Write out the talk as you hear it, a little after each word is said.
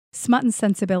Smut and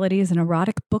Sensibility is an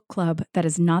erotic book club that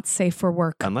is not safe for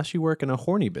work. Unless you work in a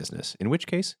horny business, in which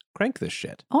case, crank this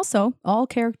shit. Also, all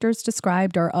characters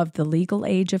described are of the legal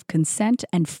age of consent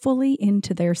and fully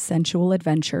into their sensual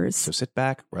adventures. So sit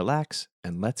back, relax,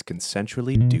 and let's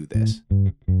consensually do this.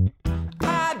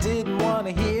 I didn't want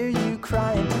to hear you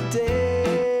crying today,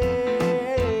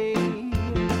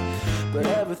 but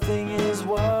everything is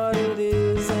what it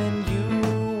is and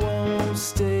you won't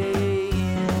stay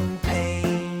in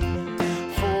pain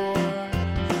for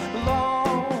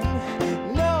long.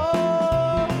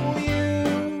 No,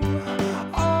 you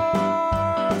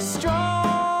are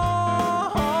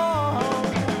strong.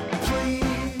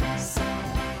 Please.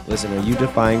 Listen, are you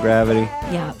defying gravity?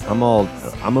 Yeah.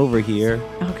 I'm over here,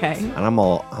 Okay. and I'm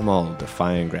all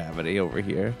defying gravity over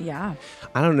here. Yeah.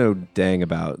 I don't know dang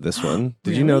about this one.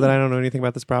 Did you know Really? that I don't know anything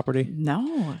about this property?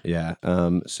 No. Yeah.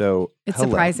 So It's hello.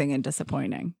 surprising and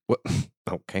disappointing. What?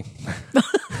 Okay.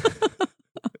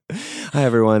 Hi,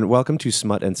 everyone. Welcome to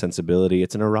Smut and Sensibility.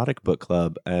 It's an erotic book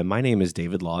club. My name is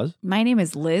David Laws. My name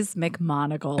is Liz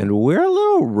McMonagle. And we're a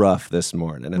little rough this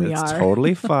morning, and We it's are.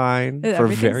 totally fine for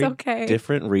Everything's very okay.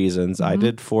 different reasons. I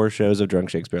did 4 shows of Drunk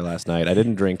Shakespeare last night. I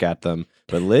didn't drink at them,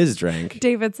 but Liz drank.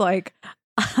 David's like,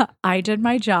 I did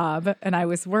my job and I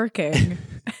was working,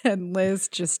 and Liz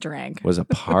just drank. Was a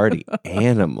party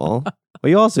animal. Well,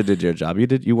 you also did your job.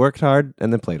 You worked hard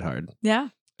and then played hard. Yeah.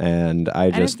 And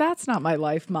And if that's not my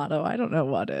life motto, I don't know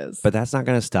what is. But that's not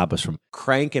going to stop us from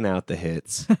cranking out the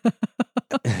hits.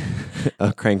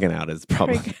 Cranking out is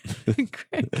probably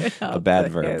Cranking a out bad the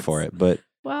verb hits. for it. But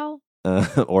Well,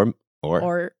 or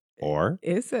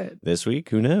is it? this week,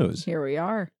 who knows? Here we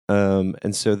are.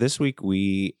 And so this week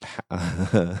we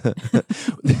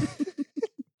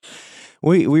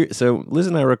so Liz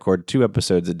and I record 2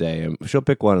 episodes a day, and she'll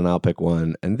pick one and I'll pick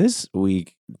one. And this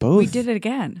week We did it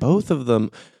again. both of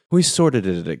them, we sort of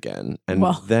did it again, and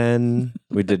Well, then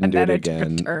we didn't and do it then it took a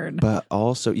again. turn. But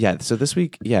also, so this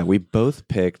week, we both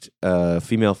picked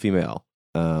female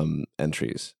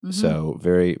entries. Mhm. So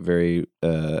very, very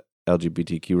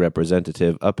LGBTQ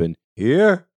representative up in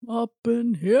here, Up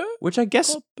in here. which I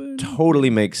guess Up in totally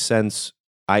makes sense.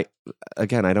 I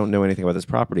don't know anything about this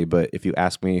property, but if you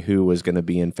ask me who was going to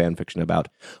be in fan fiction about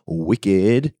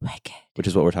Wicked, which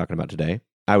is what we're talking about today,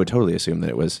 I would totally assume that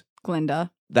it was.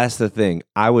 Glinda. That's the thing.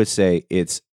 I would say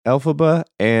it's Elphaba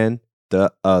and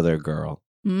the other girl.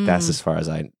 That's as far as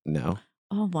I know.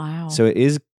 Oh, wow. So it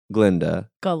is Glinda.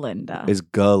 Galinda. Is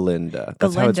Galinda.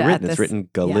 That's how it's Galinda at written. It's this- written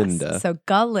Galinda. Yes. So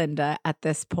Galinda at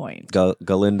this point.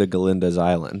 Galinda's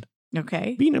Island.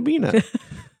 Okay. Bina Bina.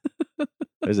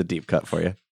 There's a deep cut for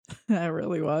you. That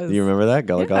really was. Do you remember that?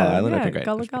 Gullah Gullah Island? Yeah, Okay, great.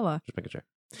 Gullah Gullah. Just making sure.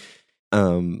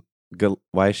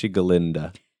 Why is she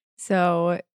Galinda?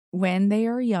 So when they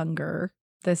are younger,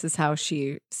 this is how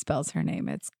she spells her name.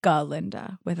 It's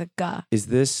Galinda with a G. Is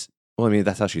this, well, I mean,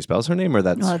 that's how she spells her name, or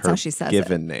that's, Well, that's her how she says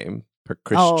given name? Her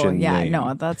Christian name?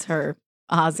 No, that's her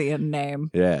Ozian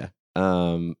name. Yeah.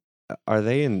 Are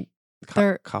they in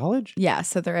They're- college? Yeah,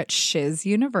 so they're at Shiz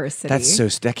University.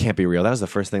 That can't be real. That was the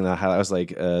first thing that I was like,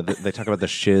 they talk about the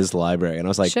Shiz library, and I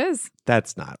was like, Shiz.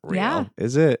 that's not real. Yeah.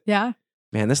 Is it? Yeah,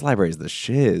 Man, this library is the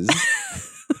Shiz.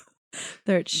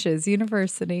 they're at Shiz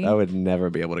University. I would never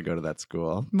be able to go to that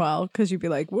school. Well, because you'd be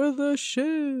like, we're the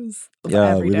Shiz.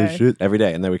 Every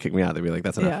day. And then we kick me out. They'd be like,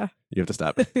 that's enough. Yeah. You have to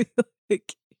stop.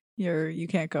 Like, you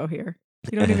can't go here.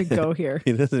 You don't even go here.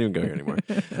 He doesn't even go here anymore.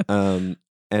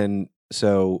 And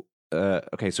so,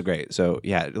 okay, so great. So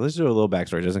let's do a little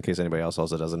backstory just in case anybody else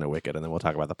also doesn't know Wicked, and then we'll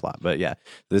talk about the plot. But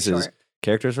this is Sure.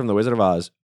 characters from The Wizard of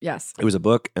Oz. Yes. It was a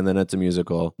book, and then it's a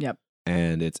musical. Yep.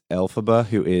 And it's Elphaba,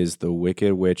 who is the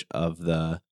Wicked Witch of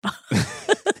the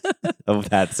of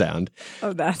that sound.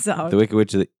 Oh, that sound. The Wicked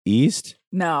Witch of the East,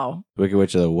 No. the Wicked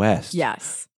Witch of the West.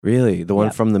 Yes. Really? The one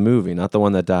Yep. from the movie, not the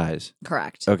one that dies.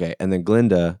 Correct. Okay, and then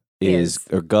Glinda Is.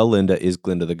 or Galinda is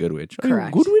Glinda the Good Witch. Are you a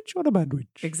Correct. good witch or a bad witch?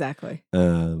 Exactly.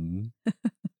 And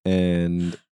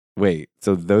wait,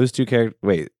 so those two characters.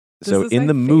 Wait, This so is in my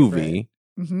the movie,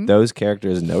 Mhm. those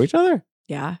characters know each other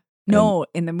Yeah. No,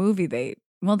 in the movie they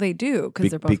do because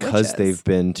they're both because witches. they've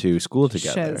been to school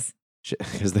together. Shiz.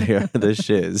 Because they are the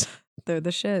Shiz. They're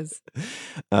the Shiz.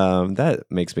 That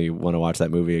makes me want to watch that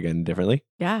movie again differently,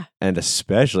 Yeah. and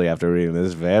especially after reading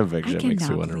this fan I fiction, it makes me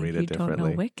cannot want to believe read it you don't know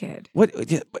differently. Wicked.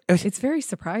 What? Yeah, It's very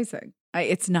surprising.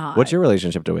 It's not. what's your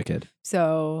relationship to Wicked?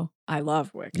 So I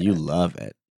love Wicked. You love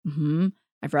it. Mm-hmm.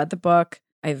 I've read the book.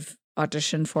 I've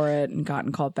auditioned for it and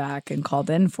gotten called back and called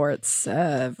in for it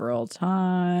several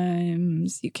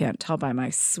times. You can't tell by my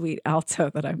sweet alto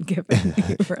that I'm giving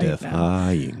you right now.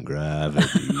 Defying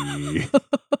gravity.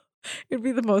 It'd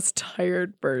be the most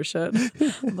tired version.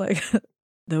 Like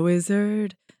the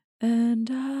wizard and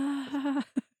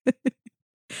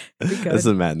That's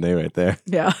a matinee right there.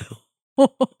 Yeah.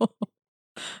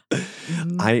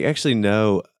 I actually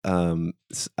know.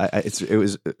 It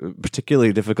was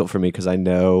particularly difficult for me because I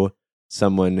know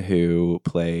someone who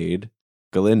played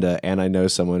Galinda, and I know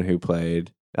someone who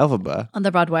played Elphaba on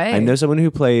the Broadway. I know someone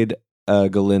who played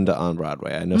Galinda on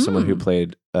Broadway. I know someone who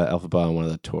played Elphaba on one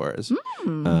of the tours.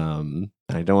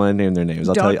 I don't want to name their names.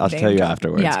 I'll tell you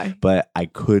afterwards. Yeah. But I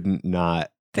couldn't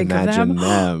not Think imagine of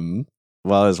them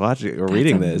while I was watching or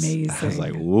reading this. amazing. I was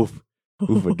like, woof,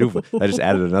 oofa doofa. I just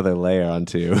added another layer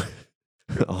onto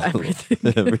everything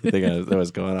that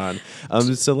was going on.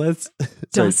 So let's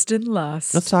Dust and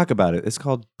Lust. Let's talk about it. It's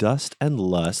called Dust and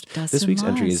Lust. This week's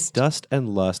entry is Dust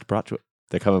and Lust brought to.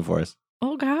 They're coming for us.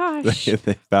 Oh gosh.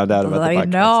 They found out about the podcast.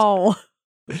 No.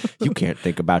 You can't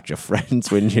think about your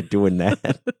friends when you're doing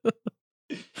that.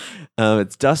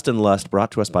 It's Dust and Lust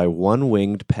brought to us by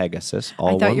OneWingedPegasus.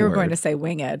 I thought you were going to say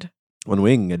Winged.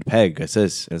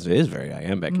 OneWingedPegasus. It is very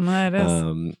iambic. It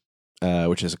is.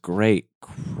 Which is a great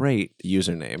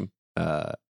username,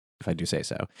 if I do say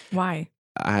so. Why?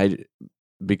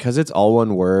 Because it's all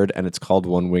one word and it's called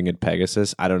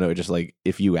OneWingedPegasus. I don't know. Just like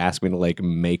if you ask me to like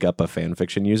make up a fan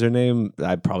fiction username,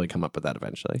 I'd probably come up with that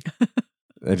eventually.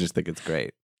 I just think it's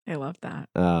great. I love that.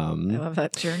 I love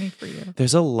that journey for you.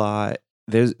 There's a lot.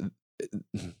 There's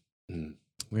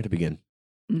where to begin.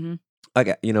 Mm-hmm.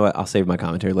 Okay, you know what? I'll save my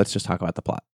commentary. Let's just talk about the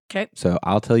plot. Okay. So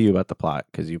I'll tell you about the plot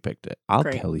because you picked it. I'll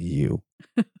tell you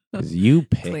because you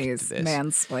picked Please this.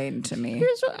 mansplain to me.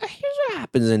 Here's what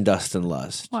happens in Dust and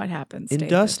Lust. What happens, In David?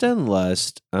 Dust and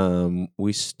Lust,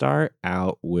 we start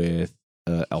out with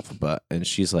Elphaba, and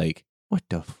she's like, "What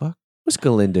the fuck? What's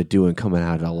Galinda doing coming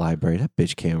out of the library? That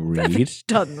bitch can't read. She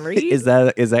doesn't read. Is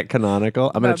that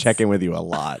canonical? I'm gonna check in with you a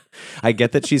lot. I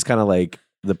get that she's kind of like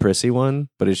the prissy one,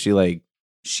 but is she like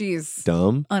she's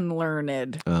dumb,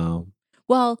 unlearned? Oh,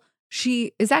 well,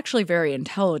 she is actually very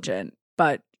intelligent,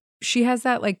 but she has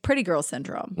that like pretty girl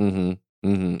syndrome.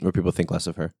 Where people think less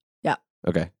of her. Yeah.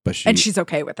 Okay, but she's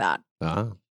okay with that.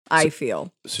 I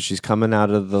feel. So she's coming out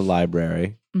of the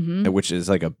library, which is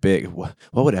like a big. What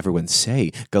would everyone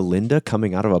say? Galinda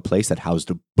coming out of a place that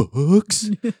housed books,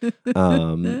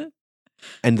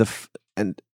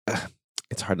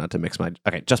 it's hard not to mix my.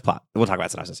 Okay, just plot. We'll talk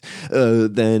about synopsis.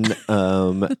 Then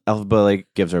Elphaba like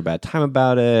gives her a bad time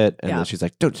about it, and then she's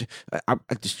like, "Don't,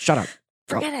 just shut up."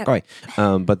 Forget it. All right.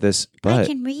 But I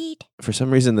can read. For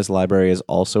some reason, this library is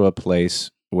also a place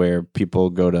where people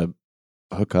go to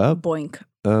hook up. Boink.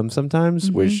 Sometimes,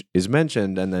 which is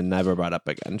mentioned and then never brought up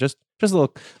again. Just a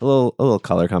little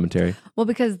color commentary. Well,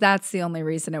 because that's the only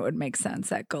reason it would make sense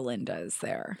that Galinda is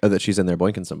there. Oh, that she's in there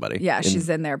boinking somebody. Yeah, she's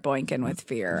in there boinking with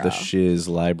Fiero. The Shiz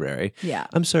library. Yeah.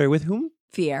 I'm sorry, with whom?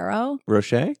 Fiero.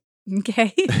 Roche?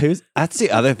 Okay. That's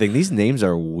the other thing. These names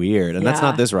are weird, and that's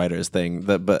not this writer's thing.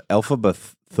 But Elphaba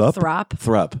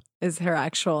Thrup is her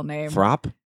actual name. Throp.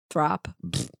 Throp.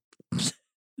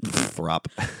 Throp.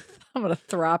 I'm gonna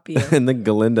throp you. And then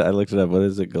Galinda, I looked it up. What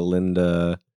is it?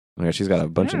 Galinda. Oh my gosh, she's got a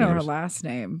bunch of names. I don't know her last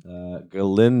name.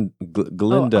 Galinda.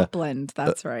 Oh, Upland.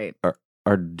 That's right.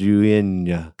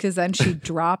 Arduino. Because then she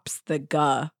drops the G,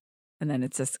 and then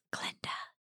it says Glinda.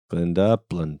 Glinda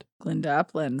Upland. Glinda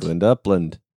Upland. Glinda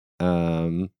Upland.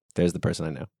 There's the person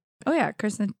I know. Oh yeah,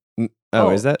 Kristin.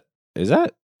 Is that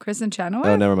Kristin Chenoweth?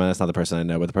 Oh, never mind. That's not the person I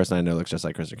know. But the person I know looks just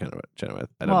like Kristin Chenoweth.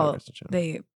 I don't know Kristin Chenoweth.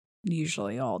 They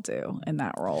usually all do in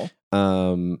that role.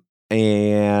 So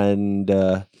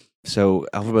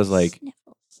Elphaba's like,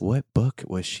 what book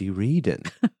was she reading?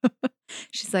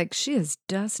 She's like, she has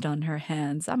dust on her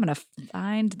hands. I'm gonna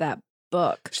find that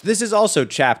book. This is also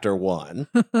chapter 1,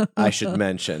 I should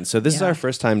mention. So this is our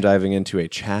first time diving into a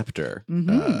chapter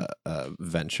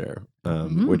venture.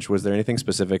 Which, was there anything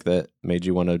specific that made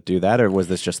you want to do that, or was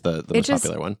this just the most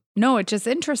popular one? No, it just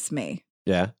interests me.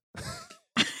 Yeah.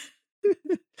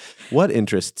 What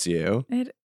interests you?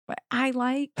 I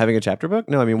like having a chapter book?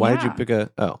 No, I mean, why did you pick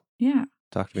yeah.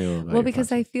 Talk to me a little bit. Well,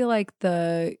 because I feel like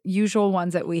the usual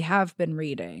ones that we have been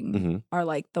reading are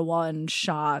like the one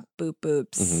shot, boop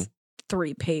boops,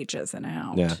 3 pages and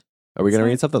out. Yeah. Are we going to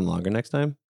read something longer next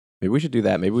time? Maybe we should do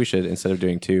that. Maybe we should, instead of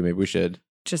doing 2, maybe we should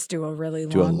just do a really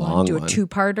long one. Do a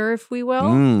 2-parter, if we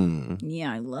will.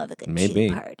 Yeah, I love a good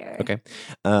 2-parter. Okay.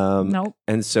 Nope.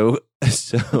 And so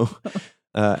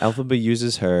Elphaba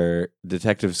uses her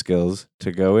detective skills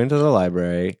to go into the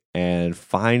library and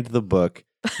find the book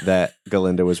that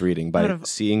Galinda was reading by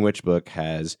seeing which book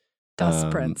has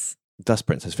dust prints. Dust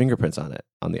prints, has fingerprints on it,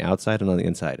 on the outside and on the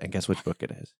inside. And guess which book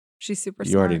it is? She's super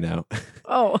smart. You already know.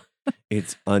 Oh.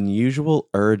 It's Unusual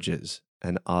Urges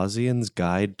An Ozian's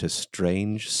Guide to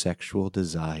Strange Sexual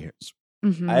Desires.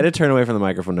 Mm-hmm. I had to turn away from the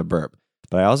microphone to burp,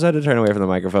 but I also had to turn away from the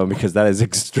microphone because that is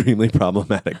extremely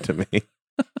problematic to me.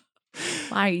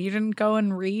 Why? You didn't go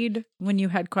and read when you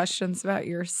had questions about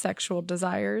your sexual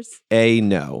desires? A,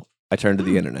 no. I turned to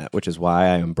the internet, which is why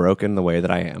I am broken the way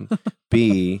that I am.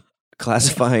 B,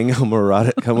 classifying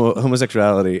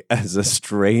homosexuality as a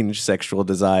strange sexual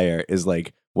desire is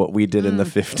like what we did in the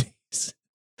 50s.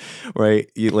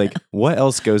 Right? You like what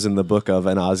else goes in the book of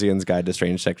An Ozian's Guide to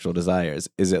Strange Sexual Desires?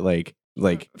 Is it like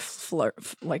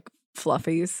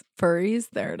fluffies, furries?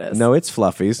 There it is. No, it's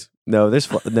fluffies. No,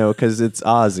 no, because it's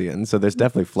Ozian, so there's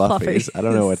definitely fluffies. I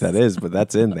don't know what that is, but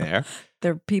that's in there.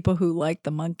 They're people who like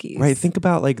the monkeys. Right. Think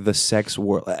about like the sex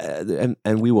world,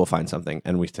 and we will find something,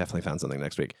 and we definitely found something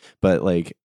next week. But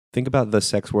like, think about the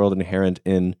sex world inherent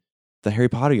in the Harry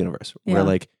Potter universe, where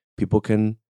like people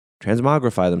can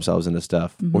transmogrify themselves into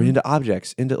stuff or into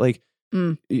objects, into like,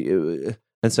 and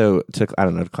so to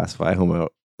classify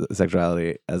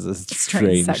homosexuality as a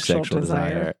strange sexual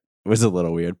desire was a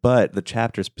little weird. But the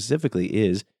chapter specifically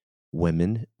is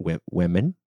women who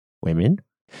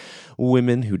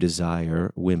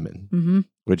desire women,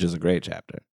 which is a great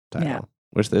chapter title. Yeah.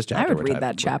 Which this chapter I would read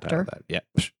that chapter. Yeah.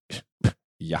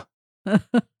 Yeah.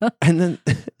 And then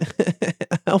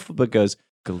Elphaba goes,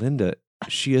 Galinda,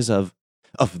 she is of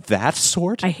that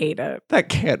sort? I hate it. That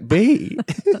can't be.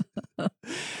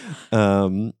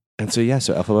 And so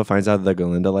Elphaba finds out that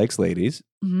Galinda likes ladies,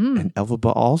 and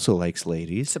Elphaba also likes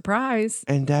ladies. Surprise.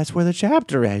 And that's where the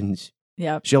chapter ends.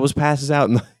 Yeah. She almost passes out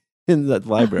in the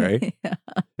library. Yeah.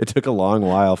 It took a long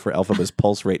while for Elphaba's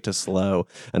pulse rate to slow,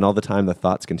 and all the time the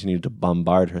thoughts continued to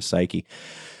bombard her psyche.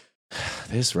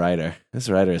 This writer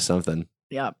is something.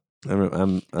 Yeah.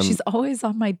 She's always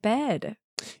on my bed.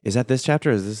 Is that this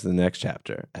chapter or is this the next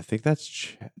chapter? I think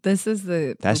that's...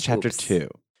 That's chapter 2.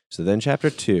 So then chapter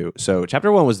 2. So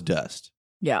chapter 1 was dust.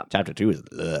 Yeah. Chapter 2 is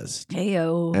dust.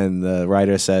 Heyo. And the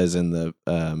writer says in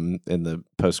the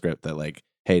postscript that like,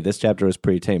 hey, this chapter was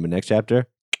pretty tame, but next chapter,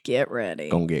 get ready.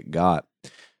 Gonna get got.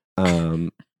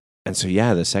 And so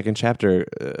the second chapter,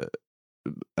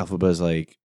 Elphaba's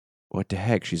like, what the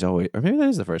heck? She's always, or maybe that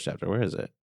is the first chapter. Where is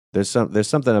it? There's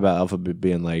something about Elphaba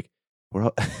being like,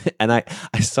 and I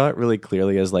saw it really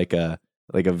clearly as like a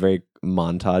very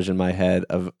montage in my head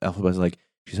of Elphaba's like,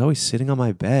 she's always sitting on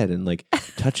my bed and like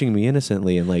touching me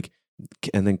innocently and like,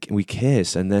 and then we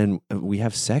kiss and then we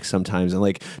have sex sometimes and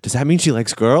like, does that mean she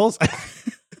likes girls?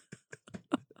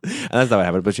 And that's not what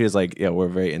happened. But she was like, yeah, we're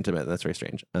very intimate. That's very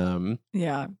strange.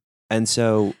 Yeah. And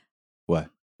so, what?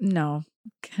 No,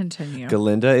 continue.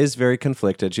 Galinda is very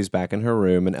conflicted. She's back in her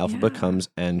room, and Elphaba comes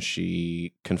and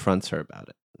she confronts her about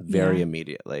it very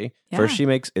immediately. Yeah. First, she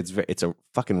makes it's a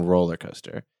fucking roller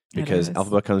coaster because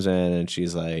Elphaba comes in and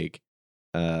she's like,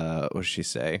 what does she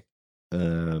say?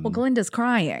 Well, Galinda's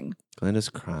crying. Galinda's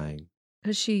crying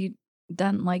because she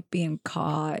doesn't like being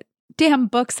caught. Damn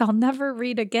books I'll never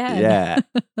read again. Yeah.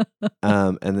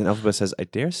 And then Elphaba says, I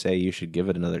dare say you should give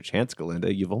it another chance,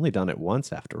 Galinda. You've only done it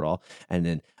once after all. And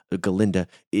then Galinda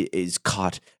is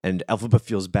caught and Elphaba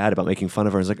feels bad about making fun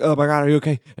of her and is like, oh my God, are you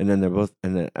okay? And then they're both,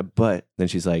 but then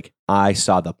she's like, I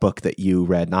saw the book that you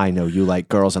read and I know you like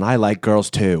girls and I like girls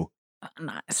too.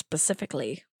 Not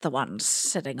specifically the one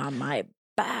sitting on my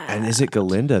bed. And is it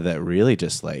Galinda that really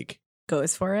just like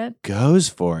goes for it?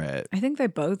 I think they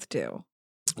both do.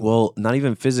 Well, not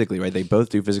even physically, right? They both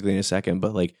do physically in a second,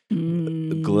 but like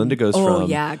Galinda goes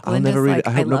from, I'll never read it.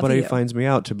 I hope nobody finds me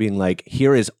out to being like,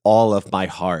 here is all of my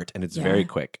heart. And it's very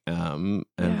quick and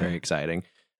very exciting.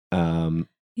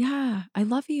 Yeah, I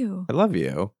love you. I love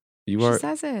you. She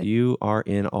says it. You are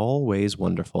in all ways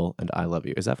wonderful and I love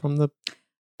you. Is that from the...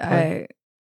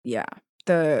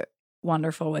 The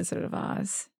Wonderful Wizard of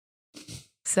Oz.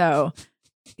 So...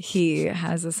 he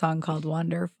has a song called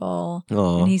Wonderful.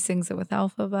 Aww. And he sings it with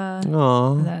Elphaba.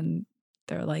 Aww. And then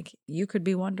they're like, you could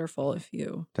be wonderful if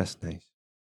you... That's nice.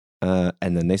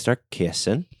 And then they start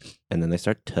kissing. And then they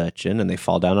start touching. And they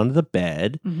fall down onto the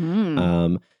bed.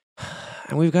 Mm-hmm.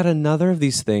 And we've got another of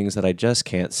these things that I just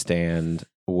can't stand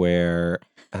where...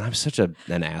 And I'm such an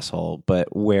asshole,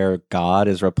 but where God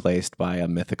is replaced by a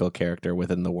mythical character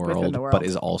within the world, but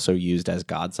is also used as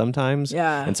God sometimes.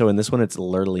 Yeah. And so in this one, it's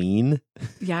Lurleen.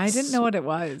 Yeah, I didn't know what it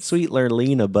was. Sweet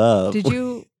Lurleen above. Did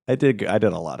you? I did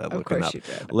a lot of looking up. Of course you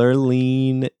did.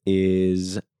 Lurleen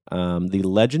is the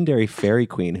legendary fairy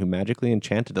queen who magically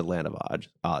enchanted the land of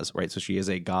Oz, right? So she is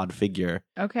a god figure.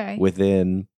 Okay.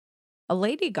 Within... a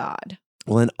lady god.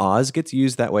 Well, and Oz gets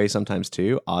used that way sometimes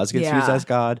too. Oz gets used as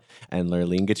God, and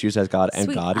Lurleen gets used as God, and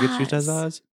Sweet God gets used as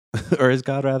Oz. or is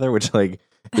God rather, which like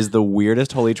is the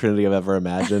weirdest Holy Trinity I've ever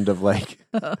imagined of like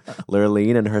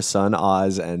Lurleen and her son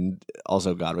Oz, and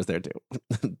also God was there too,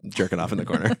 jerking off in the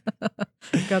corner.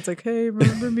 God's like, hey,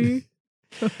 remember me?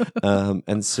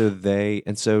 And so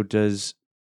does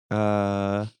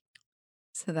So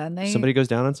then somebody goes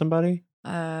down on somebody?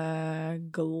 Elphaba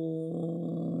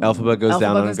goes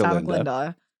down on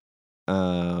Galinda.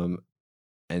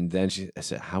 And then I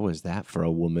said, how is that for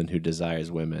a woman who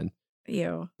desires women?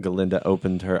 Ew. Galinda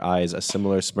opened her eyes, a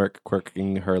similar smirk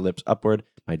quirking her lips upward.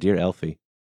 My dear Elfie,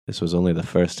 this was only the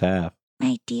first half.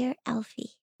 My dear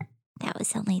Elfie, that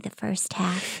was only the first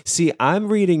half. See,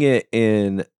 I'm reading it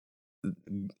in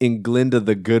Glinda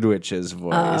the Good Witch's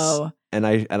voice. Oh. And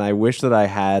I wish that I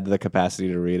had the capacity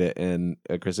to read it in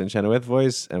a Kristin Chenoweth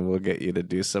voice, and we'll get you to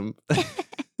do some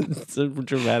some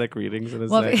dramatic readings in a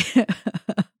sec.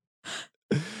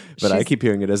 But I keep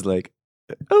hearing it as like,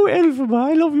 oh, Elphaba,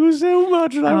 I love you so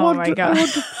much, and I want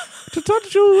to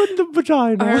touch you in the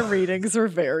vagina. Our readings are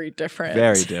very different.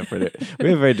 Very different. We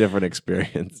have a very different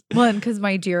experience. One, because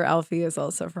my dear Elfie is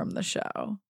also from the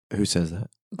show. Who says that?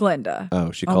 Glinda.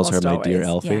 Oh, she calls Almost her my always. dear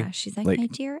Elfie? Yeah, she's like, my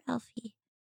dear Elfie.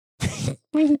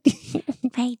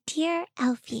 My dear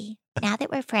Elfie, now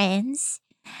that we're friends,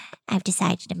 I've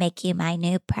decided to make you my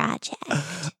new project.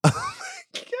 Oh my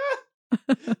God.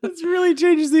 This really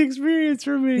changes the experience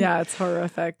for me. Yeah, it's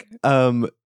horrific.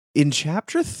 In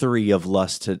chapter 3 of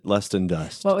Lust and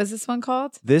Dust. What was this one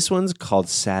called? This one's called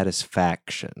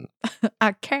Satisfaction.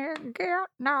 I can't get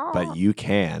no. But you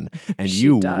can. And She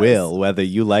you does. will, whether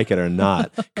you like it or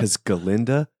not. Because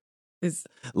Galinda Is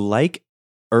like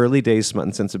early days Smut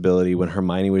and Sensibility when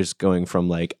Hermione was going from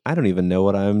like, I don't even know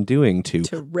what I'm doing to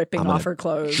ripping I'm off gonna her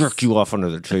clothes. jerk you off under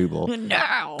the table.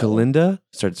 No. Galinda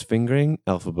starts fingering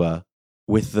Elphaba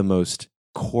with the most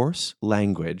coarse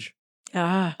language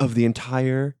of the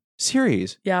entire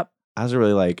series. Yep. I was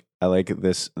really like, I like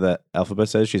this that Elphaba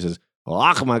says. She says,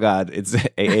 oh my God. It's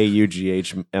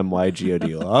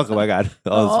AAUGHMYGOD. Oh my God.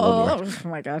 Oh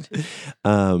my God.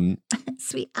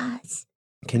 Sweet Oz.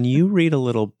 Can you read a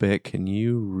little bit? Can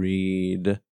you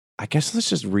read? I guess let's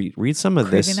just read some of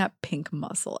this. Craving that pink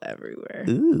muscle everywhere.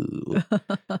 Ooh.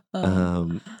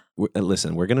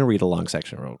 Listen, we're going to read a long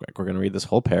section real quick. We're going to read this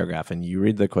whole paragraph, and you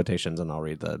read the quotations, and I'll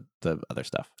read the other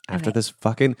stuff. After Okay. this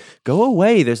fucking... Go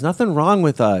away. There's nothing wrong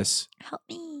with us. Help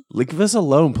me. Leave us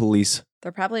alone, police.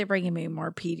 They're probably bringing me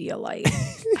more Pedialyte.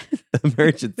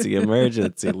 Emergency.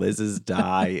 Liz is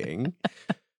dying.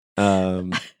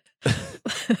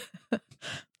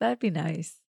 That'd be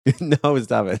nice. No,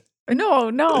 stop it. No,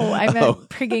 I meant Oh.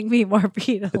 bringing me more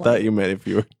Pedialyte. I thought you meant if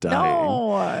you were dying.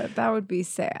 No, that would be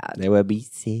sad. They would be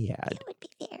sad. It would be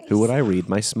very Who would I read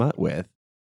my smut with?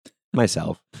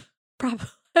 Myself. Probably.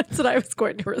 That's what I was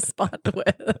going to respond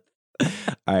with.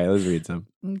 All right, let's read some.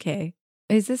 Okay.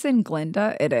 Is this in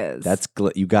Glinda? It is. That's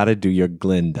you got to do your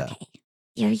Glinda. Okay.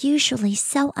 You're usually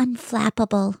so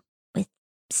unflappable,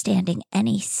 withstanding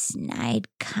any snide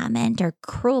comment or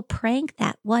cruel prank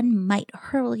that one might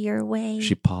hurl your way.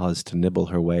 She paused to nibble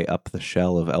her way up the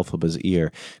shell of Elphaba's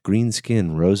ear. Green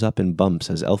skin rose up in bumps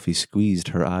as Elfie squeezed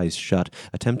her eyes shut,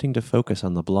 attempting to focus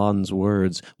on the blonde's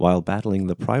words while battling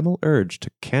the primal urge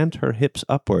to cant her hips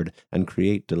upward and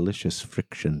create delicious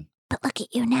friction. But look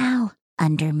at you now,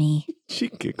 under me. She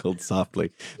giggled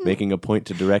softly, making a point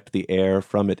to direct the air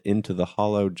from it into the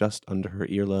hollow just under her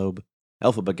earlobe.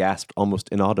 Elphaba gasped almost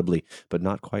inaudibly, but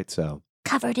not quite so.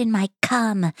 Covered in my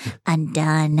cum,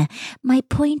 undone. My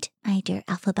point, my dear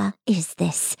Elphaba, is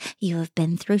this. You have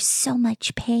been through so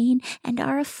much pain and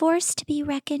are a force to be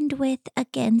reckoned with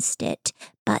against it,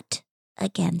 but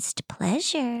against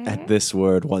pleasure. At this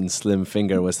word, one slim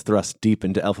finger was thrust deep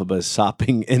into Elphaba's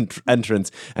sopping entrance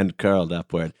and curled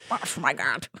upward. Oh my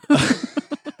God.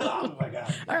 Oh my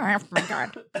God. Oh my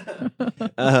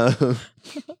God.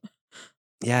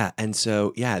 Yeah, and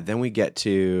so then we get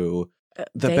to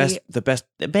the They- best.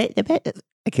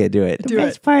 I can't do it. The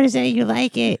best part is that you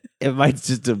like it. Mine's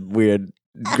just a weird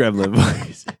gremlin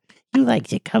voice. You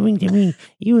like it coming to me.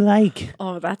 You like.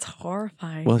 Oh, that's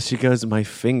horrifying. Well, she goes, my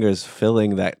fingers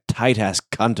filling that tight ass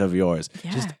cunt of yours.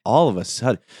 Yeah. Just all of a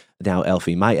sudden. Now,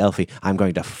 Elfie, my Elfie, I'm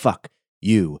going to fuck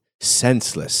you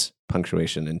senseless.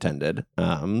 Punctuation intended.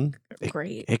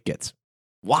 Great. It gets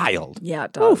wild. Yeah,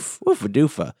 it does. Oof, oofa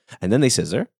doofa. And then they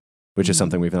scissor, which is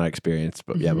something we've not experienced,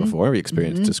 but Mhm. before we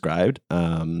experienced Mhm. described.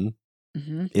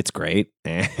 Mm-hmm. It's great.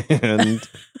 And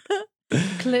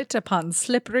Clit upon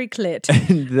slippery clit.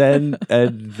 and then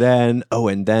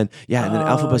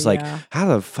Elphaba's like, yeah.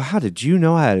 how did you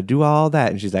know how to do all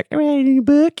that? And she's like, I read it in a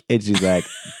book. And she's like,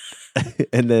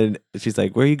 and then she's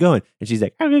like, where are you going? And she's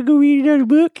like, I'm gonna go read another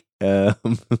book.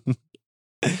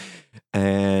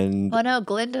 And Well, no,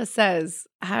 Glinda says,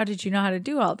 how did you know how to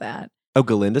do all that? oh,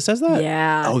 Galinda says that?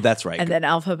 Yeah. Oh, that's right. And then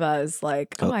Elphaba is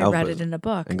like, oh, I read it in a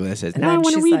book. And Galinda says, And now I then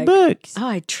want to she's read like, books. Oh,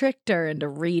 I tricked her into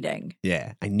reading.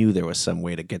 Yeah, I knew there was some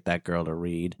way to get that girl to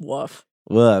read. Woof.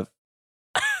 Woof.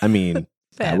 I mean,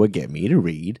 that Fam. would get me to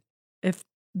read. If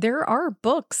there are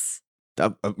books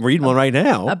I'm reading one right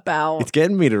now. about It's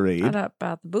getting me to read.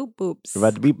 about the boop boops.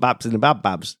 About the beep bops and the bop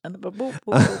bops. and the boop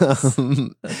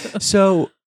boops. So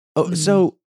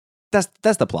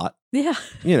that's the plot. Yeah.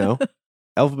 You know,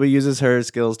 Elphaba uses her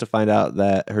skills to find out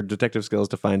that her detective skills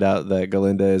to find out that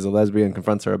Galinda is a lesbian,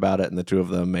 confronts her about it, and the two of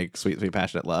them make sweet, sweet,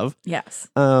 passionate love. Yes.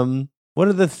 What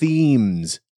are the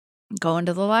themes? Going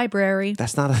to the library.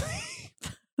 That's not a theme.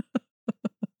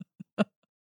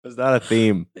 That's not a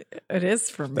theme. It is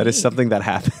for me. That is something that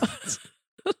happens.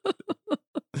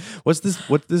 What's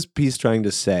this piece trying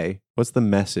to say? What's the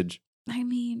message? I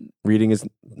mean, Reading is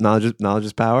knowledge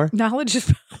is power. knowledge is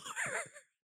power.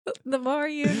 The more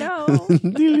you know.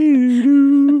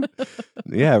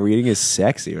 Yeah, reading is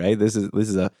sexy, right? This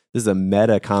is a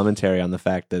meta commentary on the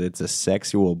fact that it's a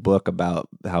sexual book about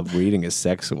how reading is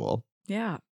sexual,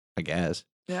 Yeah. I guess.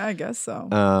 Yeah, I guess so.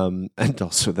 And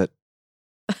also that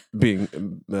being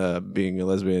a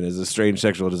lesbian is a strange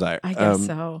sexual desire. I guess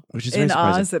so. Which is very In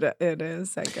surprising. Oz, it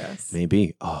is, I guess.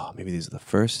 Maybe these are the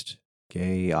first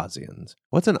gay Ozians.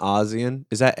 What's an Ozian?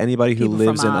 Is that anybody who People from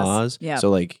lives in Oz. Oz? Yeah. So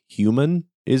like human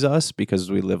is us because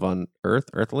we live on Earth,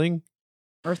 Earthling.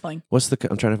 Earthling.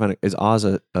 I'm trying to find it. Is Oz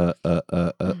a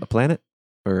planet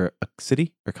or a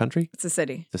city or country? It's a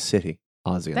city. It's a city.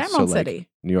 Ozians. The Emerald so like City.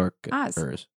 New York.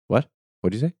 Oz. What?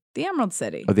 What did you say? The Emerald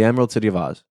City. Oh, the Emerald City of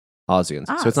Oz. Ozians.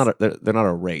 So it's Oz. not they're not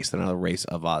a race. They're not a race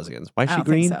of Ozians. Why is I she don't think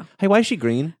green? so. Hey, why is she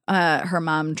green? Her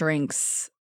mom drinks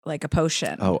like a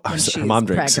potion. Oh, when her she's mom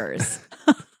drinks. preggers.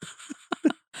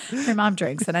 Her mom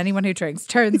drinks, and anyone who drinks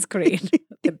turns green.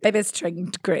 The baby's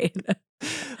turned green.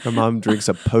 Her mom drinks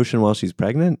a potion while she's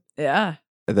pregnant Yeah.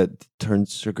 that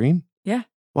turns her green? Yeah.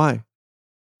 Why?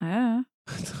 Yeah.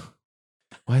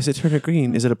 Why does it turn her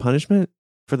green? Is it a punishment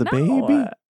for the baby?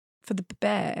 For the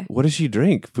baby. What does she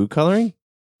drink? Food coloring?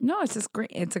 No, it's just green.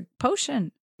 It's a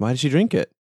potion. Why does she drink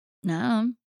it?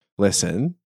 No.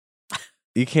 Listen,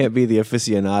 you can't be the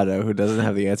aficionado who doesn't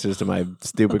have the answers to my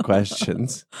stupid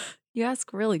questions. You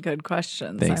ask really good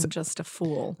questions. Thanks. I'm just a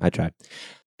fool. I tried.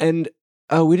 And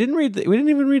we didn't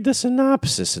even read the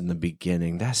synopsis in the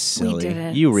beginning. That's silly.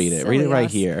 didn't. You read it. Read it Silly right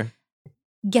us. here.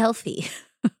 Gelfie.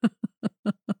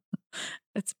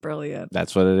 It's brilliant.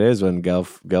 That's what it is when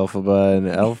Gelphaba and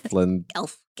Elfland.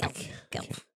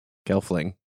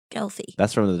 Gelfling. Gelfie.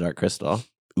 That's from the Dark Crystal.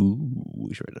 Ooh,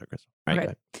 we should read Dark Crystal. All right,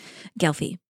 Okay. go ahead.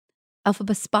 Gelfie.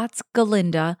 Elphaba spots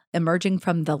Galinda emerging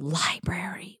from the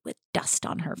library with dust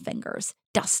on her fingers.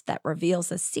 Dust that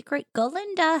reveals a secret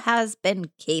Galinda has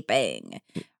been keeping.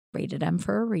 Rated M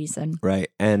for a reason. Right.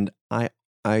 And I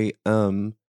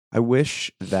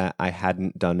wish that I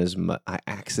hadn't done as much. I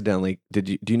accidentally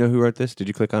do you know who wrote this? Did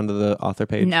you click onto the author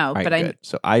page? No, All right, but good.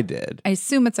 So I did. I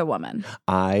assume it's a woman.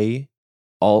 I'm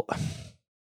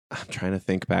trying to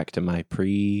think back to my Knowledge.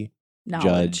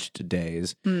 pre-judged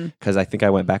days Hmm. because I think I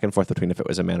went back and forth between if it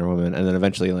was a man or woman, and then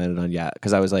eventually landed on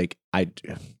because I was like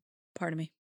Pardon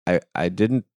me. I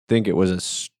didn't think it was a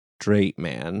straight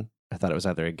man. I thought it was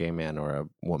either a gay man or a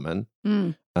woman.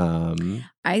 Mm.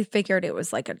 I figured it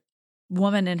was like a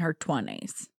woman in her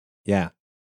 20s. Yeah.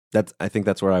 I think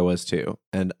that's where I was too.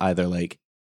 And either like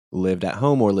lived at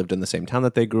home or lived in the same town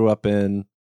that they grew up in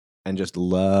and just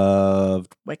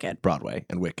loved Wicked. Broadway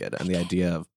and Wicked and the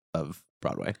idea of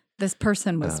Broadway. This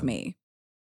person was me.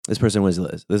 This person was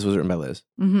Liz. This was written by Liz.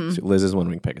 Mm-hmm. So Liz is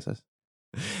OneWingedPegasus.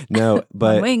 No,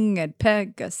 but Winged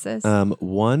Pegasus.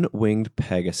 One-Winged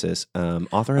Pegasus.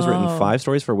 Author has written 5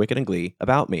 stories for Wicked and Glee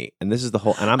about me, and this is the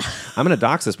whole. And I'm gonna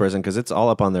dox this person because it's all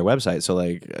up on their website. So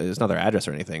like, it's not their address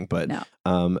or anything. But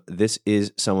No. This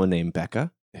is someone named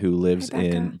Becca who lives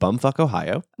in Bumfuck,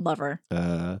 Ohio. Love her.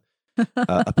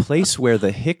 A place where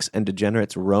the hicks and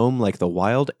degenerates roam like the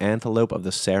wild antelope of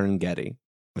the Serengeti,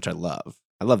 which I love.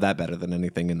 I love that better than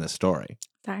anything in this story. Is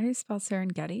that how you spell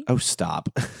Serengeti? Oh, stop.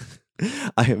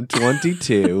 I am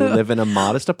 22, live in a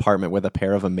modest apartment with a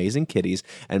pair of amazing kitties,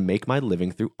 and make my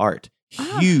living through art.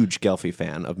 Huge Gelfie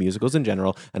fan of musicals in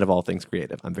general and of all things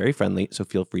creative. I'm very friendly, so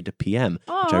feel free to PM,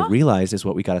 which I realize is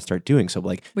what we got to start doing. So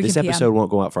like this episode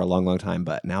won't go out for a long, long time,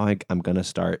 but now I'm going to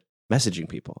start messaging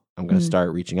people. I'm going to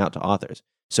start reaching out to authors.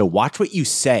 So watch what you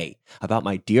say about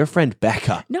my dear friend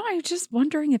Becca. No, I'm just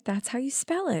wondering if that's how you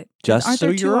spell it. Just Aren't so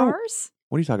there 2 you're R's?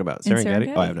 What are you talking about? In Serengeti?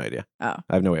 Serengeti? Oh, I have no idea. Oh.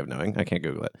 I have no way of knowing. I can't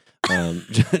Google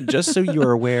it. Just so you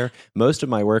are aware, most of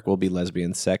my work will be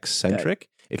lesbian sex centric.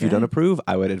 If you don't approve,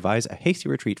 I would advise a hasty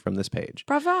retreat from this page.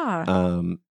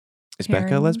 Brava. Is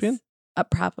Becca a lesbian?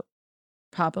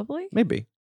 Probably. Maybe.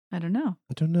 I don't know.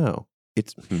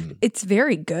 It's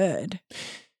very good.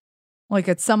 Like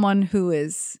it's someone who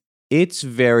is. It's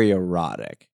very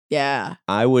erotic. Yeah.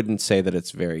 I wouldn't say that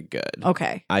it's very good.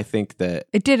 Okay. I think that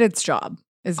it did its job.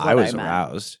 Is what I was meant.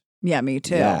 aroused. Yeah, me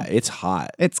too. Yeah, it's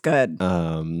hot. It's good.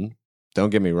 Don't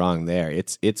get me wrong there.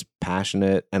 It's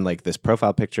passionate, and like this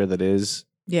profile picture that is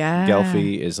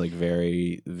Gelfie is like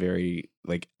very, very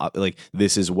like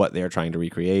this is what they're trying to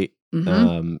recreate.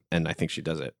 Mm-hmm. And I think she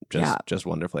does it just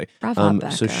wonderfully. Bravo,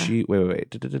 Becca. So she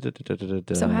wait.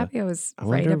 So happy I was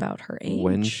right about her age.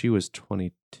 When she was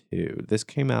 22. This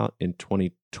came out in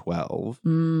 2012.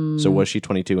 So was she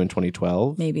 22 in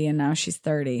 2012? Maybe, and now she's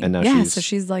 30. And now so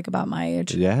she's like about my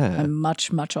age. Yeah. I'm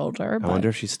much, much older. I wonder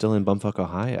if she's still in bumfuck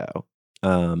Ohio.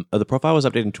 The profile was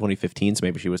updated in 2015, so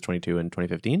maybe she was 22 in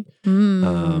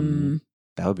 2015.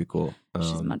 That would be cool.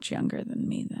 She's much younger than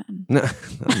me then.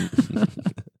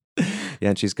 Yeah,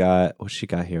 and she's got, what's she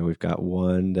got here? We've got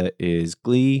one that is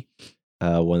Glee,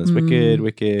 one that's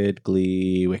Wicked,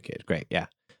 Glee, Wicked. Great, yeah.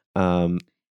 I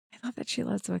thought that she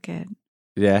loves Wicked.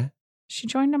 Yeah? She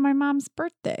joined on my mom's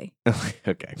birthday.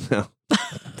 Okay, no.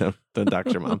 Don't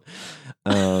dox your mom.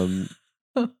 I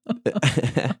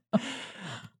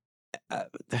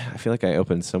feel like I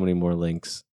opened so many more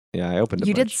links. Yeah, I opened a bunch.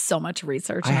 You did so much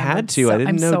research. I had to.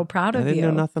 I'm so proud of you. I didn't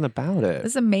know nothing about it.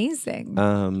 It's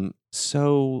amazing.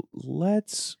 So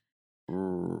let's.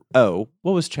 What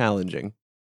was challenging?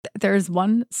 There's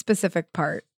one specific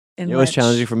part in it was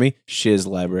challenging for me. Shiz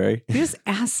library. You just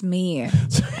asked me. I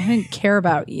didn't care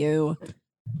about you.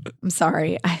 I'm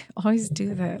sorry. I always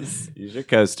do this. Use your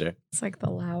coaster. It's like the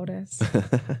loudest.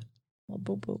 Little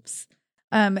boop boops.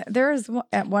 There is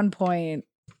at one point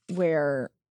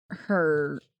where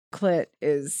her clit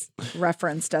is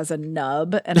referenced as a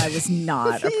nub, and I was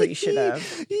not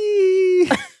appreciative.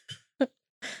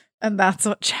 And that's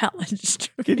what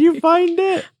challenged me. Can you find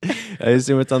it? I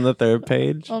assume it's on the third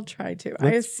page. I'll try to.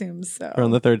 I assume so. Or on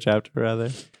the third chapter,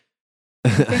 rather. I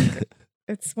think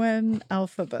it's when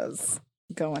Elphaba's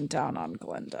going down on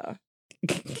Glinda.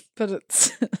 But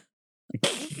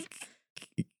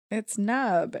it's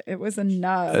nub. It was a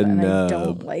nub, and I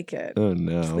don't like it. Oh,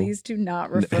 no. Please do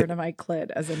not refer to my clit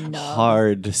as a nub.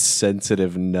 Hard,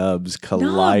 sensitive nubs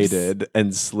collided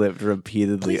and slipped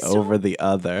repeatedly over the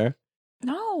other.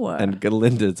 No. And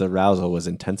Glinda's arousal was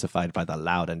intensified by the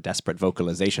loud and desperate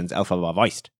vocalizations Elphaba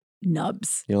voiced.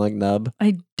 Nubs. You don't like nub?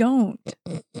 I don't.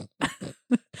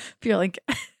 Feel like,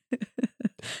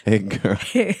 hey, girl.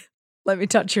 Hey, let me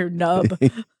touch your nub.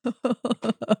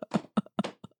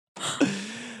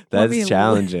 That's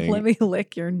challenging. Let me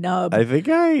lick your nub. I think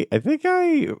I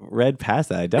read past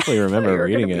that. I definitely remember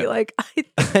reading it. Be like, I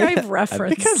think I've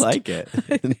referenced. I think I like it.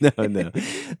 No.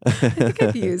 I think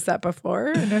I've used that before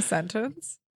in a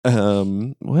sentence.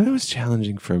 What was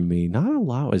challenging for me? Not a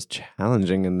lot was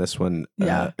challenging in this one.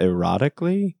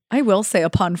 Erotically, I will say,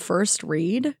 upon first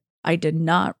read, I did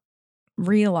not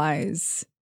realize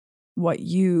what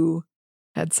you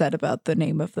had said about the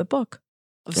name of the book.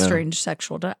 Of strange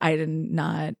sexual. I did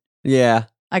not. Yeah,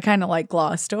 I kind of like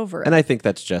glossed over it, and I think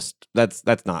that's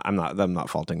not. I'm not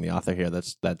faulting the author here.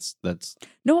 That's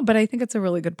no, but I think it's a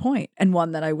really good point and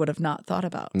one that I would have not thought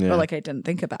about, or like I didn't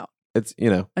think about. It's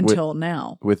until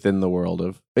now within the world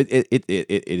of it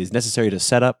is necessary to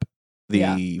set up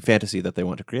the fantasy that they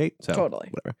want to create. So totally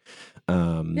whatever.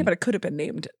 Yeah, but it could have been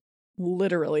named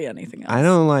literally anything else. I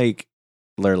don't like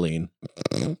Lurleen.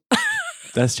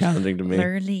 That's challenging to me.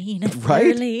 Lurleen,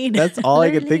 right? Lurleen, that's all Lurleen,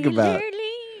 I can think about.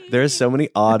 Lurleen. There's so many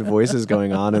odd voices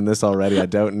going on in this already. I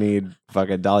don't need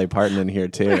fucking Dolly Parton in here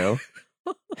too.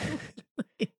 I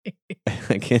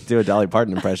can't do a Dolly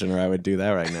Parton impression, or I would do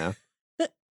that right now.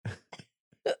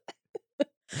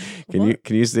 Can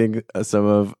you sing some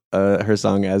of her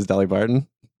song as Dolly Parton?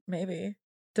 Maybe.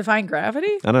 Defying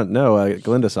Gravity? I don't know.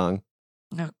 Glinda song.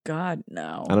 Oh God,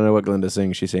 no. I don't know what Glinda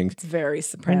sings. She sings. It's very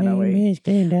soprano-y.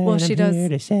 Well, she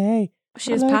does.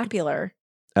 She is popular.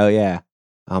 Oh yeah.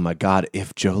 Oh my God.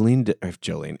 If Dolly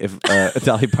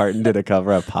Parton did a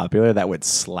cover of Popular, that would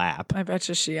slap. I bet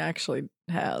you she actually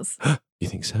has. You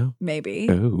think so? Maybe.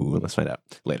 Oh, let's find out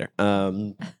later.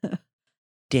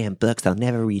 Damn books I'll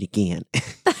never read again.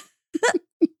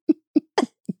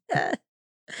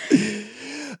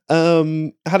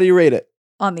 How do you rate it?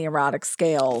 On the erotic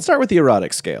scale. Let's start with the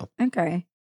erotic scale. Okay.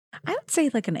 I would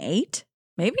say like an 8,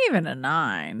 maybe even a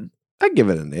 9. I'd give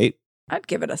it an 8. I'd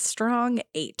give it a strong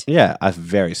 8. Yeah, a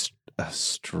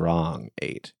strong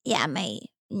 8. Yeah, my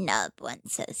nub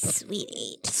wants a sweet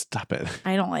 8. Stop it.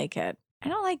 I don't like it. I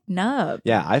don't like Nub.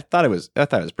 Yeah, I thought it was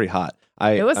pretty hot.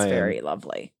 It was very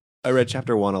lovely. I read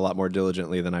chapter 1 a lot more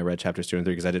diligently than I read chapters 2 and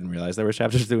 3 because I didn't realize there were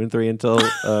chapters 2 and 3 until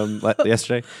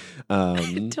yesterday.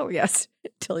 Until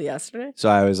yesterday. So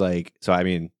I was like,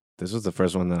 this was the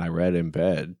first one that I read in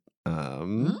bed.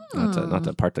 Not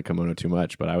to part the kimono too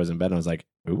much, but I was in bed and I was like,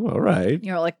 ooh, all right.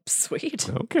 You're like, sweet.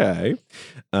 Okay.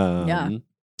 Yeah,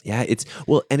 it's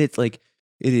like,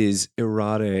 it is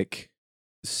erotic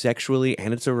sexually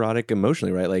and it's erotic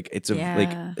emotionally, right? Like it's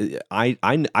I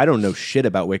don't know shit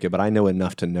about Wicked, but I know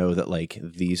enough to know that like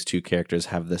these two characters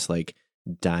have this like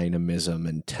dynamism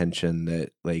and tension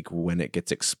that like when it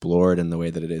gets explored in the way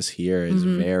that it is here is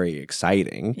very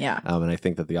exciting. Yeah. And I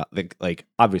think that the like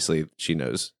obviously she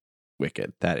knows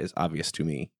Wicked. That is obvious to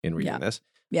me in reading this.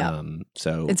 Yeah.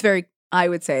 So it's very, I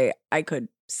would say I could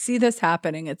see this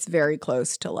happening. It's very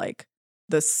close to like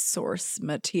the source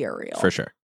material. For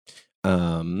sure.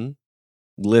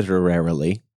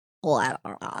 Literarily. Was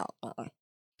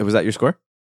that your score?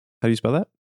 How do you spell that?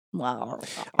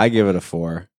 I give it a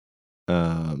 4.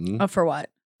 For what?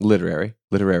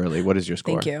 Literarily. What is your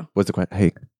score? Thank you. What's the question?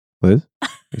 Hey, Liz, are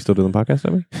you still doing the podcast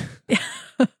on me? Yeah.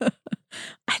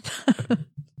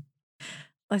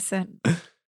 Listen,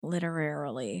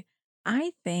 literarily,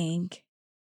 I think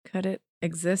could it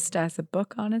exist as a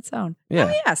book on its own?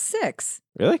 Yeah. Oh, yeah, 6.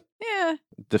 Really? Yeah.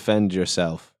 Defend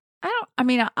yourself.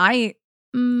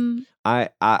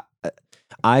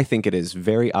 I think it is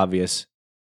very obvious.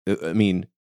 I mean,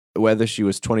 whether she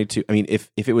was 22. I mean, if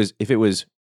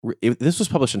this was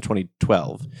published in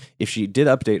 2012, if she did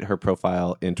update her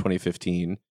profile in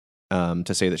 2015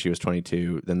 to say that she was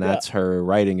 22, then that's her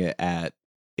writing it at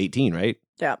 18, right?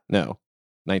 Yeah. No,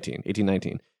 19, 18,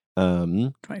 19.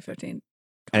 2015.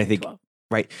 And I think,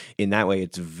 right, in that way,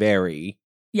 it's very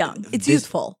young. It's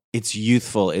youthful. It's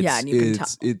youthful. It's, yeah, and you can tell.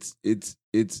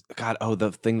 It's God. Oh,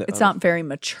 the thing that it's not very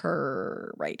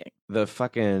mature writing. The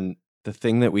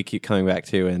thing that we keep coming back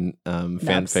to in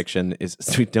fan fiction is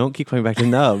we don't keep coming back to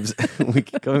nubs. We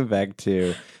keep coming back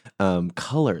to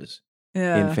colors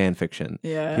in fan fiction.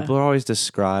 Yeah. People are always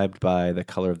described by the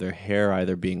color of their hair,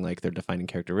 either being like their defining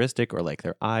characteristic or like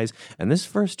their eyes. And this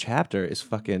first chapter is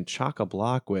fucking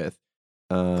chock-a-block with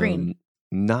green.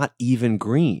 Not even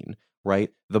green.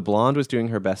 Right? The blonde was doing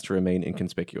her best to remain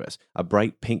inconspicuous. A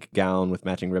bright pink gown with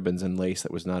matching ribbons and lace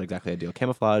that was not exactly ideal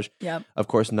camouflage. Yep. Of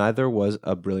course, neither was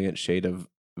a brilliant shade of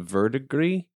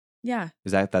verdigris. Yeah.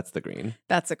 That's the green?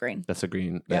 That's the green. That's the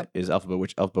green. That is Elphaba,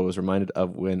 which Elphaba was reminded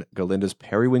of when Galinda's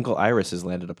periwinkle irises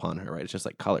landed upon her, right? It's just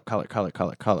like color.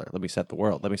 Let me set the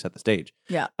world. Let me set the stage.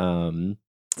 Yeah. It's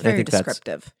very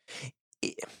descriptive.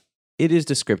 It is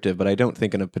descriptive, but I don't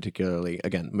think in a particularly,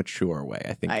 again, mature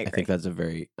way. I think that's a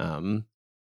very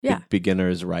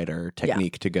beginner's writer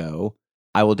technique to go.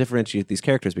 I will differentiate these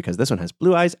characters because this one has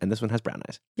blue eyes and this one has brown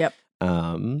eyes. Yep.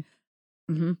 I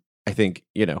think,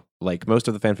 like most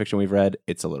of the fan fiction we've read,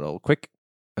 it's a little quick.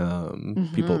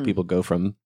 People go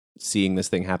from seeing this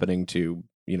thing happening to,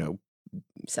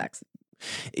 sex.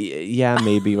 Yeah,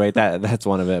 maybe, right? That's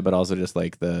one of it, but also just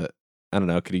like I don't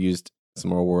know, could have used some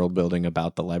more world building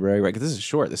about the library, right? Because this is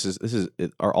short.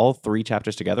 Are all 3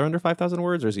 chapters together under 5,000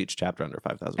 words, or is each chapter under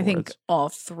 5,000 words? I think all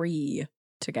 3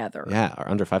 together. Yeah, are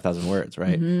under 5,000 words,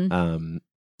 right?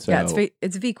 So yeah,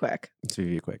 it's V quick. It's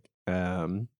V quick.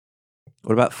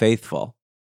 What about faithful?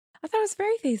 I thought it was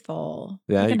very faithful.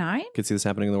 Yeah, like a 9? Could see this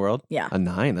happening in the world. Yeah, a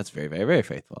 9. That's very, very, very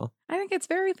faithful. I think it's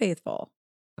very faithful.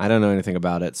 I don't know anything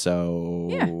about it, so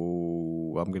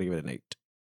I'm gonna give it an 8.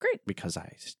 Great, because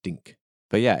I stink.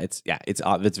 But it's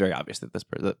very obvious that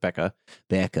Becca,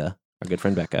 our good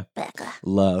friend Becca,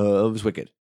 loves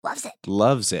Wicked.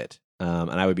 Loves it.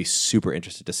 And I would be super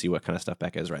interested to see what kind of stuff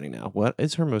Becca is writing now. What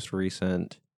is her most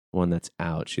recent one that's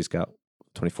out? She's got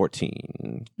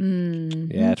 2014.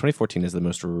 Yeah, 2014 is the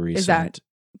most recent. Is that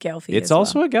Gelfie? It's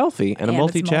also a Gelfie and a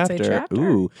multi-chapter. multi-chapter.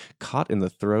 Ooh, caught in the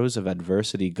throes of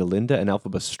adversity, Galinda and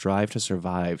Elphaba strive to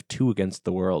survive, 2 against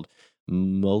the world.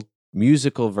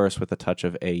 Musical verse with a touch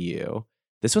of AU.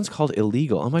 This one's called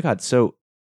Illegal. Oh my God. So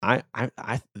I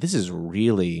this is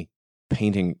really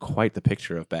painting quite the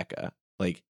picture of Becca.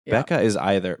 Like Becca is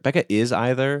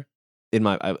either in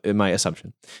my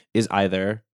assumption is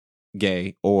either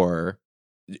gay or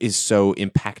is so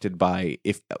impacted by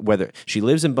whether she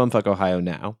lives in Bumfuck, Ohio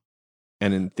now,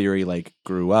 and in theory like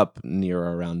grew up near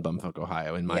or around Bumfuck,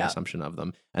 Ohio in my assumption of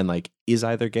them, and like is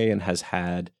either gay and has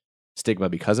had stigma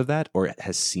because of that, or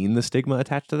has seen the stigma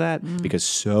attached to that, because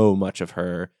so much of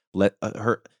her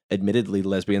admittedly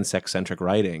lesbian sex-centric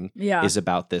writing is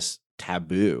about this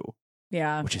taboo,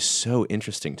 which is so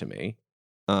interesting to me.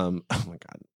 Oh my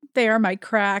God, they are my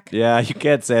crack. Yeah, you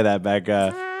can't say that,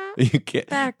 Becca. You can't.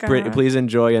 Becca. Please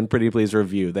enjoy and pretty please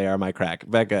review. They are my crack.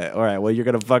 Becca, all right, well, you're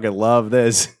going to fucking love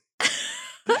this.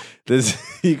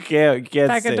 You can't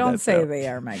Becca, say don't that, say though. they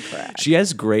are my crack. She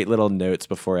has great little notes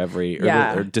before every,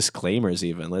 Yeah. or disclaimers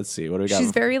even. Let's see. What do we got?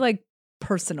 She's very like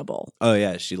personable. Oh,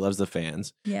 yeah. She loves the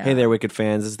fans. Yeah. Hey there, Wicked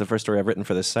fans. This is the first story I've written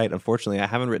for this site. Unfortunately, I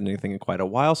haven't written anything in quite a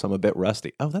while, so I'm a bit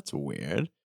rusty. Oh, that's weird.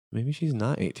 Maybe she's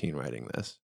not 18 writing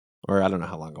this. Or I don't know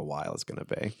how long a while it's going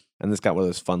to be. And it's got one of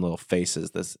those fun little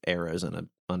faces, this arrows and an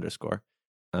underscore.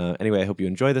 Anyway, I hope you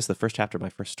enjoy this. The first chapter of my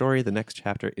first story. The next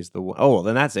chapter is the one. Oh, well,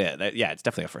 then that's it. Yeah, it's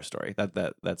definitely a first story.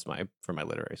 That's for my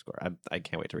literary score. I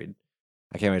can't wait to read.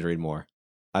 I can't wait to read more.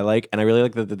 I really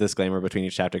like that the disclaimer between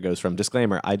each chapter goes from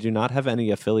disclaimer, I do not have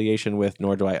any affiliation with,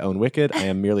 nor do I own Wicked. I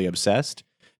am merely obsessed,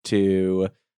 to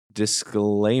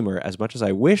disclaimer, as much as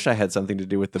I wish I had something to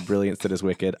do with the brilliance that is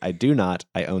Wicked, I do not.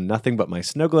 I own nothing but my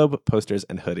snow globe, posters,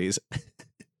 and hoodies.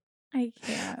 I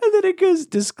can't. And then it goes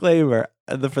disclaimer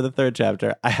for the third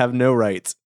chapter. I have no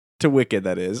rights to Wicked,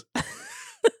 that is. I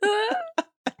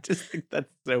just think that's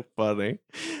so funny.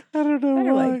 I don't know I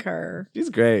why. like her. She's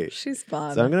great. She's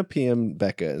fun. So I'm going to PM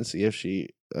Becca and see if she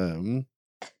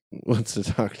wants to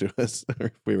talk to us or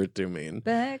if we were too mean.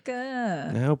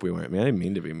 Becca. I hope we weren't. I didn't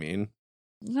mean to be mean.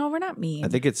 No, we're not mean. I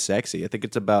think it's sexy. I think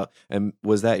it's about, and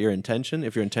was that your intention?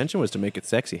 If your intention was to make it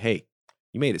sexy, hey,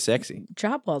 you made it sexy.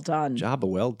 Job well done. Job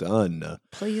well done.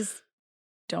 Please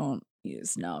don't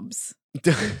use nubs.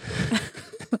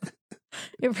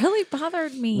 It really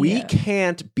bothered me. We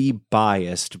can't be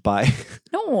biased by.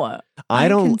 No, I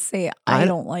don't can say I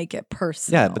don't like it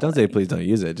personally. Yeah, but don't say please don't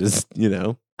use it. Just,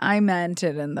 I meant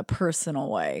it in the personal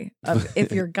way of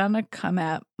if you're gonna come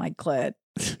at my clit,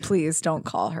 please don't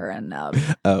call her a nub.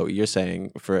 Oh, you're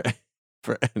saying for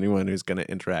anyone who's going to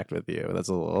interact with you. That's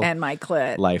a little And my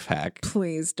clit. life hack.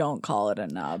 Please don't call it a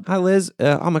nub. Hi, Liz.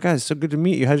 Oh my God, it's so good to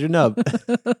meet you. How's your nub?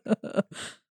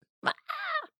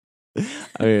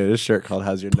 I mean, this shirt called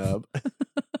 "How's Your Nub."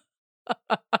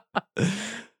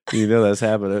 You know that's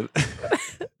happening.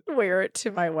 Wear it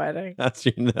to my wedding. How's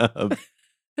your nub?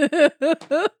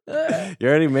 You're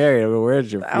already married. I mean,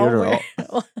 where's your funeral?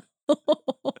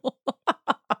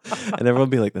 And everyone would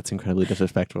be like, "That's incredibly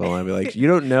disrespectful." And I'd be like, "You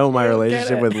don't know my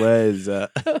relationship with Liz."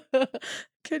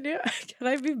 Can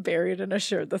I be buried in a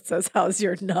shirt that says "How's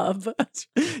your nub"?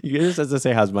 You just have to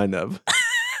say, "How's my nub?"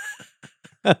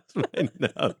 How's my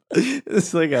nub?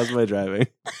 It's like, "How's my driving?"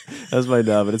 How's my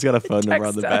nub? And it's got a phone number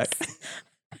on the back.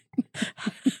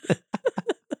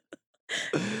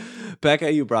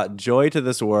 Becca, you brought joy to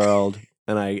this world,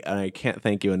 and I can't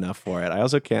thank you enough for it. I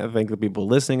also can't thank the people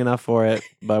listening enough for it,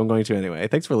 but I'm going to anyway.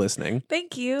 Thanks for listening.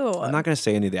 Thank you. I'm not going to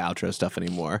say any of the outro stuff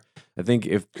anymore. I think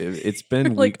if it's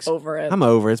been like weeks. over it. I'm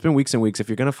over. It's been weeks and weeks. If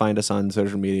you're going to find us on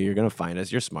social media, you're going to find us.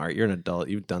 You're smart. You're an adult.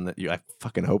 You've done that. I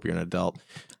fucking hope you're an adult.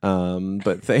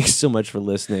 But thanks so much for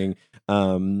listening.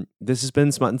 This has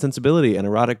been Smut and Sensibility, an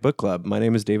erotic book club. My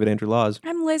name is David Andrew Laws.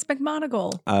 I'm Liz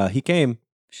McMonagle. He came.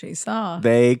 She saw.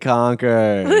 They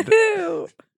conquered. Woohoo!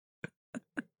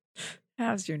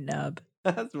 How's your nub?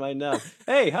 How's my nub?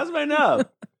 Hey, how's my nub?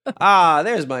 Ah,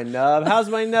 there's my nub. How's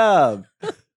my nub?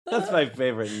 That's my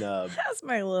favorite nub. How's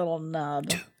my little nub?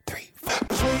 2, 3, 4.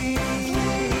 Please,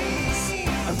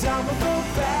 I'm down with the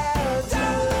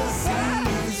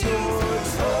fantasies. Your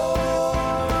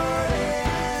torn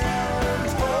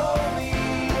and holy.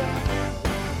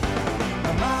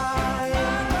 My mind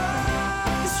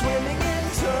is swimming in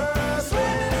turns,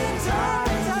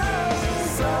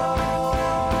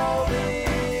 solving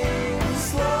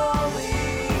slowly.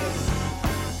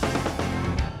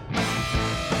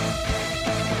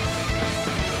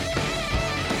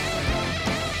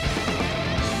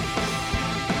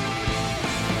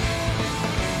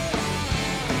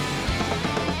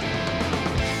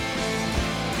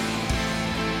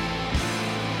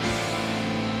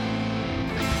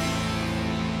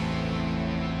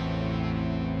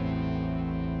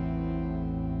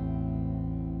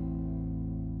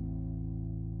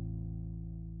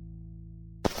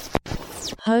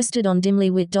 Hosted on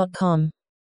DimlyWit.com.